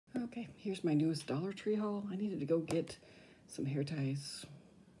Okay, here's my newest Dollar Tree haul. I needed to go get some hair ties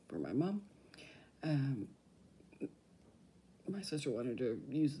for my mom. Um, my sister wanted to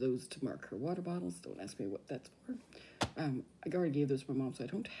use those to mark her water bottles. Don't ask me what that's for. I already gave those to my mom, so I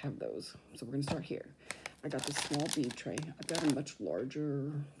don't have those. So we're gonna start here. I got this small bead tray. I've got a much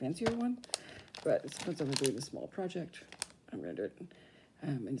larger, fancier one, but since I'm doing a small project, I'm gonna do it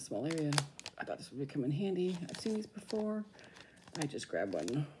in a small area. I thought this would come in handy. I've seen these before. I just grabbed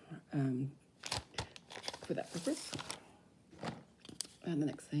one for that purpose. And the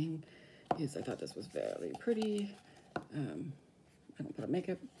next thing is I thought this was very pretty. I don't put on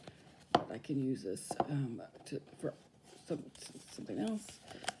makeup, but I can use this for something else,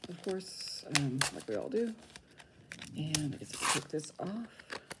 of course, like we all do. And I guess I can take this off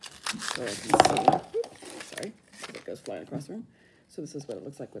so I can see. Sorry, it goes flying across the room. So this is what it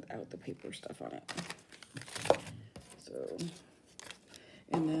looks like without the paper stuff on it. So,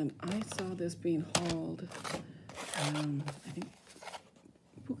 and then I saw this being hauled, I think,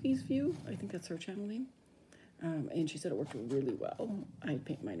 Pookie's View. I think that's her channel name. And she said it worked really well. I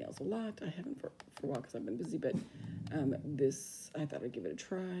paint my nails a lot. I haven't for a while because I've been busy, but this, I thought I'd give it a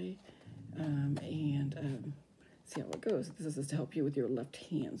try and see how it goes. This is to help you with your left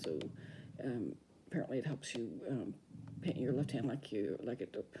hand. So apparently it helps you paint your left hand like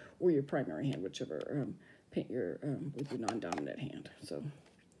it, or your primary hand, whichever, paint your, with your non-dominant hand. So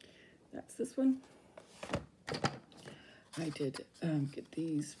that's this one. I did get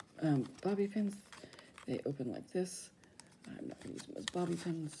these bobby pins. They open like this. I'm not going to use them as bobby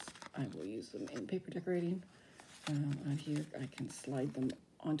pins. I will use them in paper decorating. On here, I can slide them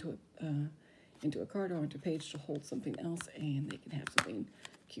onto into a card or onto a page to hold something else, and they can have something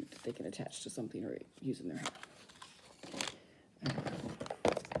cute that they can attach to something or use in their house.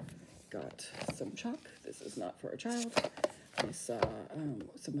 Got some chalk. This is not for a child. I saw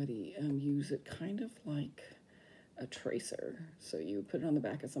somebody use it kind of like a tracer. So you put it on the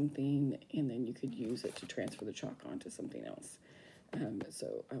back of something and then you could use it to transfer the chalk onto something else.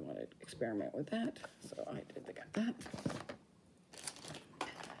 So I wanted to experiment with that. So I got that.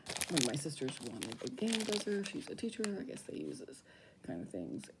 One of my sisters wanted a game buzzer. She's a teacher. I guess they use this kind of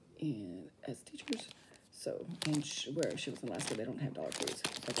things as teachers. So, and where she was in Alaska, they don't have Dollar Trees.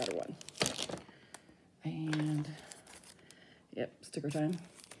 So I got her one. And, yep, sticker time.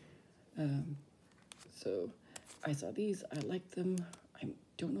 So I saw these. I like them. I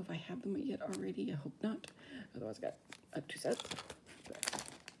don't know if I have them yet already. I hope not. Otherwise, I got 2 sets,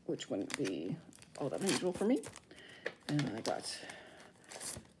 which wouldn't be all that unusual for me. And I got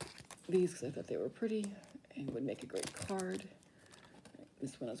these because I thought they were pretty and would make a great card.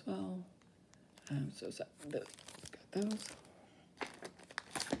 This one as well. So got those.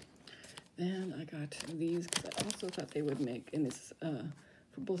 Then I got these because I also thought they would make, and this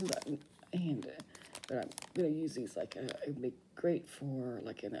for both of that and but I'm gonna use these like it'd be great for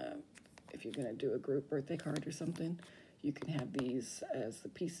like if you're gonna do a group birthday card or something. You can have these as the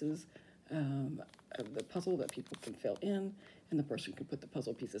pieces of the puzzle that people can fill in, and the person can put the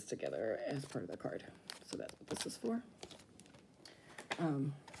puzzle pieces together as part of the card. So that's what this is for.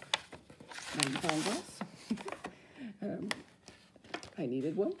 Magnifying glass. I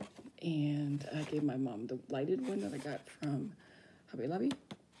needed one, and I gave my mom the lighted one that I got from Hobby Lobby,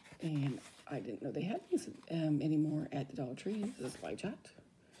 and I didn't know they had these anymore at the Dollar Tree. This is Light Shot,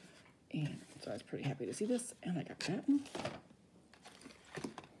 and so I was pretty happy to see this, and I got that one.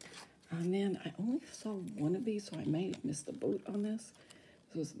 And then I only saw one of these, so I might have missed the boat on this.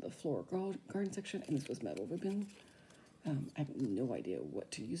 This was the floral garden section, and this was metal ribbon. I have no idea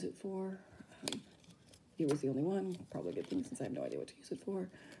what to use it for. It was the only one. Probably a good thing since I have no idea what to use it for.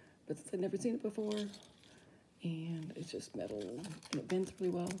 But since I've never seen it before, and it's just metal, and it bends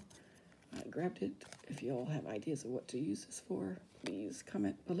really well, I grabbed it. If you all have ideas of what to use this for, please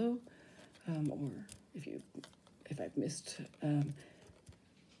comment below. Or if I've missed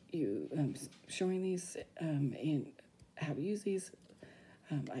you showing these and how to use these,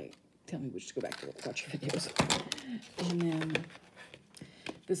 tell me which to go back to watch your videos. And then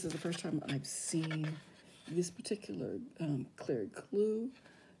this is the first time I've seen this particular clear glue.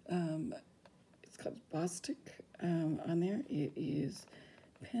 It's called Bostik on there. It is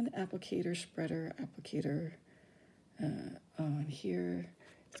pen applicator, spreader applicator on here.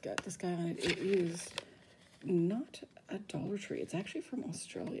 It's got this guy on it. It is not a Dollar Tree. It's actually from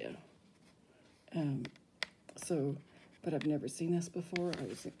Australia. But I've never seen this before. I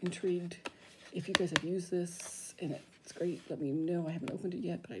was intrigued. If you guys have used this and it's great, let me know. I haven't opened it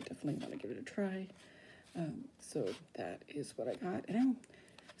yet, but I definitely want to give it a try. So that is what I got. And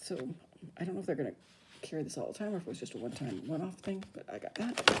so I don't know if they're going to carry this all the time or if it was just a one-time, one-off thing, but I got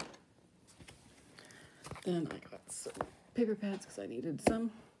that. Then I got some paper pads because I needed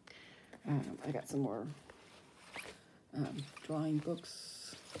some. I got some more drawing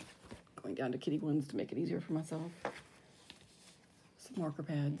books, going down to kitty ones to make it easier for myself. Some marker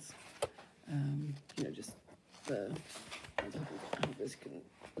pads, you know, just the, I hope this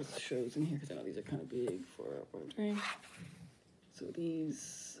shows in here because I know these are kind of big for what I'm doing. So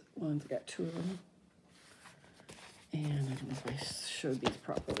these ones, I got 2 of them. And I don't know if I showed these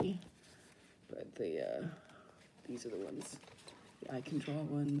properly, but these are the ones, the I Can Draw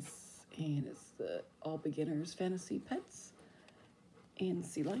ones, and it's the All Beginners Fantasy Pets and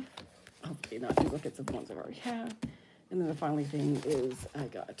Sea Life. Hopefully not duplicates of the ones I already have. And then the final thing is I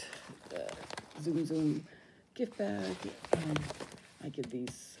got the Zoom Zoom gift bag. I give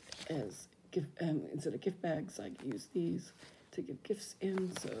these as gift, instead of gift bags, I use these to give gifts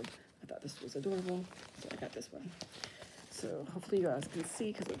in. So I thought this was adorable, so I got this one. So hopefully you guys can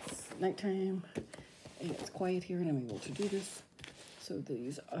see because it's nighttime and it's quiet here and I'm able to do this. So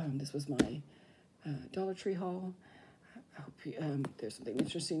these, this was my Dollar Tree haul. I hope you, there's something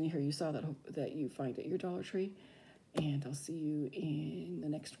interesting here you saw that hope that you find at your Dollar Tree. And I'll see you in the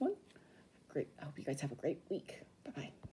next one. Great. I hope you guys have a great week. Bye-bye.